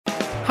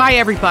Hi,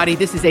 everybody.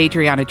 This is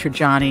Adriana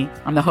Trajani.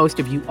 I'm the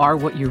host of You Are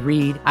What You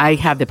Read. I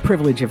have the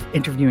privilege of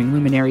interviewing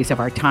luminaries of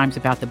our times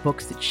about the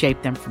books that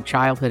shaped them from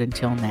childhood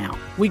until now.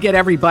 We get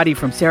everybody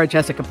from Sarah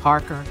Jessica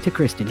Parker to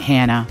Kristen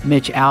Hanna,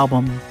 Mitch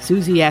Albom,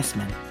 Susie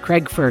Essman,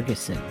 Craig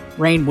Ferguson,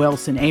 Rainn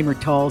Wilson, Amor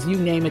Tolls, you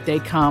name it, they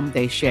come,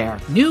 they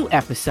share. New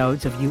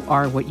episodes of You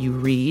Are What You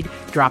Read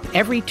drop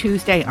every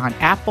Tuesday on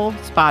Apple,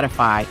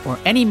 Spotify, or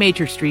any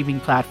major streaming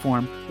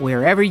platform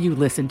wherever you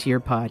listen to your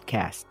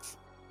podcasts.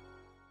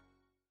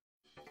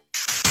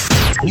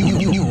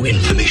 New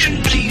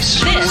information, please.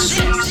 This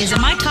is a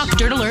My Talk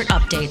Dirt Alert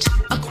update.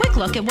 A quick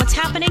look at what's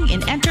happening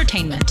in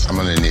entertainment. I'm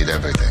going to need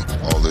everything,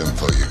 all the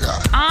info you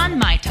got. On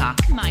My Talk.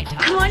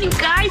 Come on, you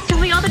guys, tell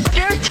me all the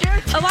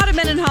dirt. A lot of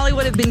men in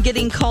Hollywood have been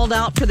getting called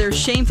out for their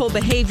shameful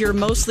behavior,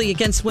 mostly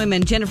against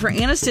women. Jennifer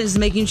Aniston is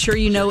making sure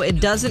you know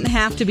it doesn't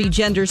have to be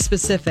gender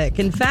specific.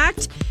 In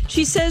fact,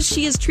 she says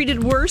she is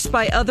treated worse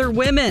by other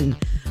women.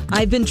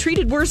 I've been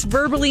treated worse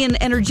verbally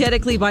and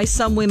energetically by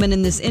some women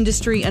in this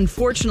industry.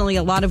 Unfortunately,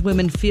 a lot of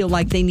women feel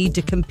like they need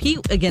to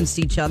compete against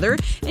each other,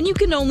 and you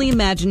can only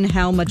imagine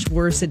how much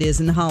worse it is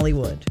in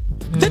Hollywood.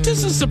 That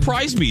doesn't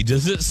surprise me.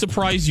 Does it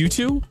surprise you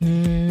two?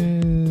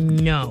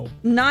 No.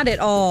 Not at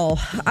all.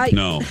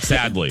 No,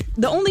 sadly.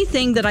 The only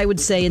thing that I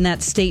would say in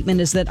that statement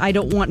is that I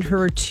don't want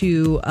her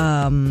to,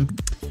 I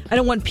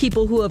don't want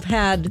people who have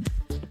had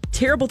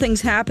terrible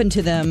things happen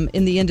to them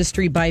in the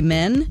industry by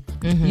men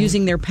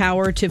using their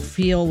power to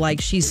feel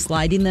like she's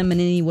slighting them in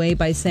any way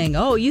by saying,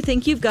 oh, you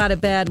think you've got it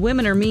bad,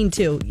 women are mean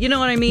too. You know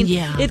what I mean?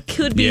 Yeah. It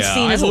could be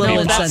seen as a little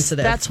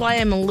insensitive. That's why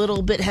I'm a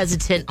little bit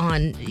hesitant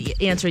on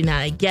answering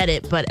that. I get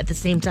it, but at the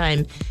same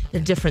time,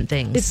 they're different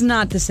things. It's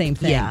not the same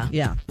thing.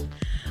 Yeah.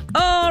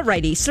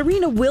 Alrighty,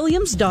 Serena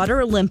Williams'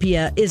 daughter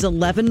Olympia is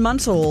 11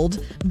 months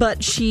old,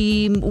 but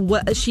she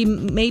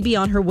may be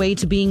on her way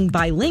to being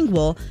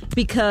bilingual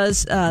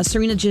because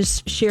Serena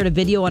just shared a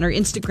video on her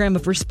Instagram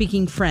of her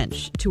speaking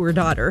French to her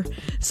daughter.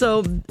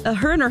 So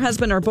her and her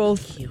husband are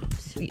both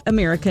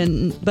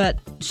American, but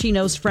she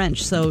knows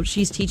French, so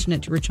she's teaching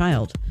it to her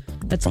child.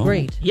 That's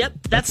great. Yep,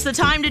 that's the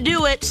time to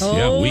do it.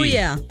 Oh,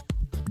 yeah.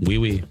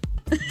 Oui.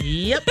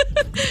 Yep.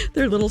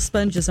 They're little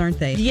sponges, aren't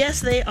they? Yes,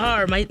 they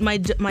are. My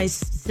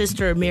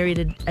sister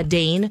married a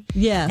Dane.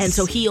 Yes. And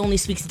so he only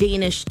speaks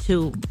Danish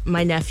to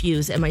my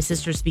nephews, and my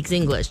sister speaks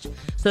English.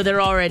 So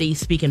they're already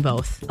speaking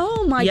both.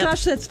 Oh, my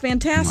gosh, that's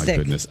fantastic. My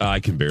goodness. I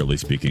can barely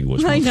speak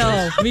English. I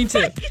know. Me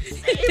too.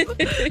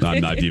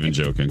 I'm not even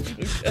joking.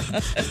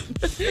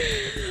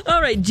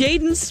 All right,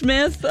 Jaden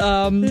Smith.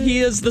 He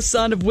is the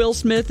son of Will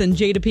Smith and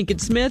Jada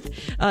Pinkett Smith.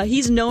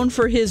 He's known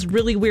for his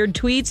really weird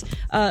tweets.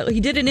 He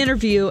did an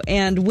interview,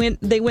 and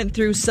they went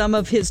through some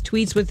of his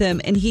tweets with him,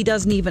 and he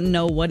doesn't even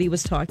know what he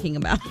was talking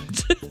about.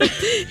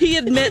 He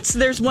admits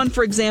there's one,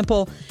 for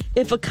example,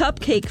 if a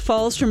cupcake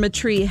falls from a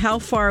tree, how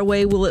far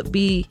away will it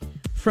be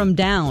from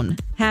down?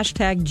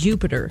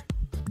 #Jupiter.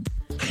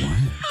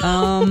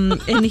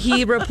 And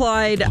he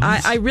replied,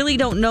 I really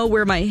don't know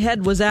where my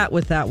head was at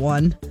with that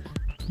one.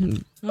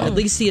 At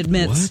least he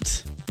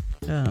admits.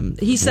 What?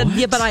 He said,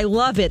 yeah, but I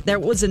love it. There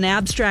was an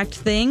abstract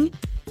thing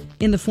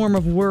in the form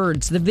of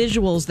words, the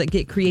visuals that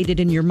get created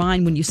in your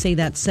mind when you say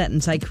that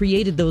sentence. I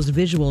created those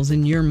visuals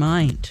in your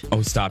mind.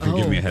 Oh, stop. You're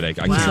giving me a headache.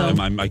 I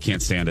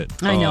can't stand it.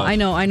 I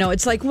know.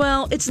 It's like,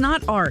 well, it's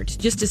not art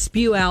just to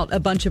spew out a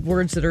bunch of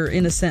words that are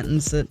in a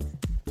sentence that,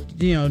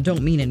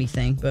 don't mean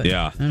anything. But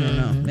yeah. I don't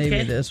know. Maybe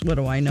it is. What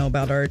do I know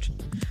about art?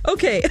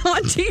 Okay,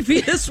 on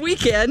TV this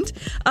weekend,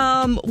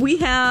 we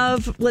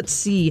have, let's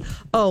see,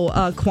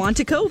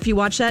 Quantico. If you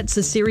watch that, it's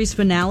the series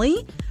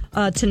finale.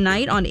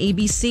 Tonight on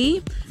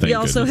ABC. We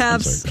also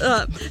have,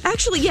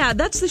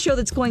 that's the show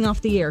that's going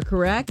off the air,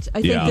 correct?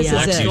 I think this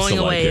is it. Going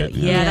away.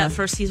 That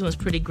first season was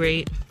pretty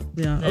great.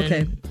 Yeah,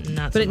 okay.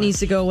 But it needs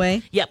to go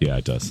away? Yep. Yeah,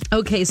 it does.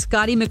 Okay,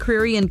 Scotty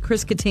McCreery and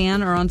Chris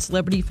Kattan are on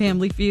Celebrity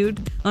Family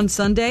Feud on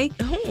Sunday.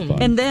 Oh.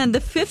 And then the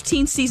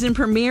 15th season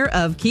premiere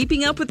of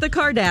Keeping Up with the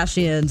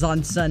Kardashians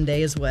on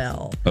Sunday as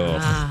well.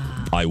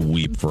 I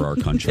weep for our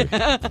country.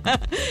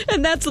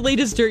 And that's the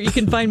latest dirt. You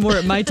can find more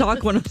at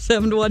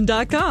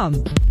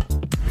mytalk1071.com.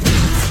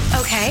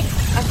 Okay,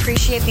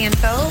 appreciate the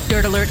info.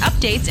 Dirt Alert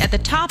updates at the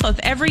top of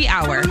every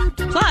hour.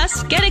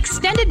 Plus, get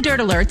extended Dirt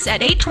Alerts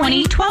at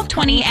 8:20,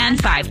 12:20, and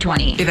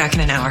 5:20. Be back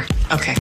in an hour. Okay.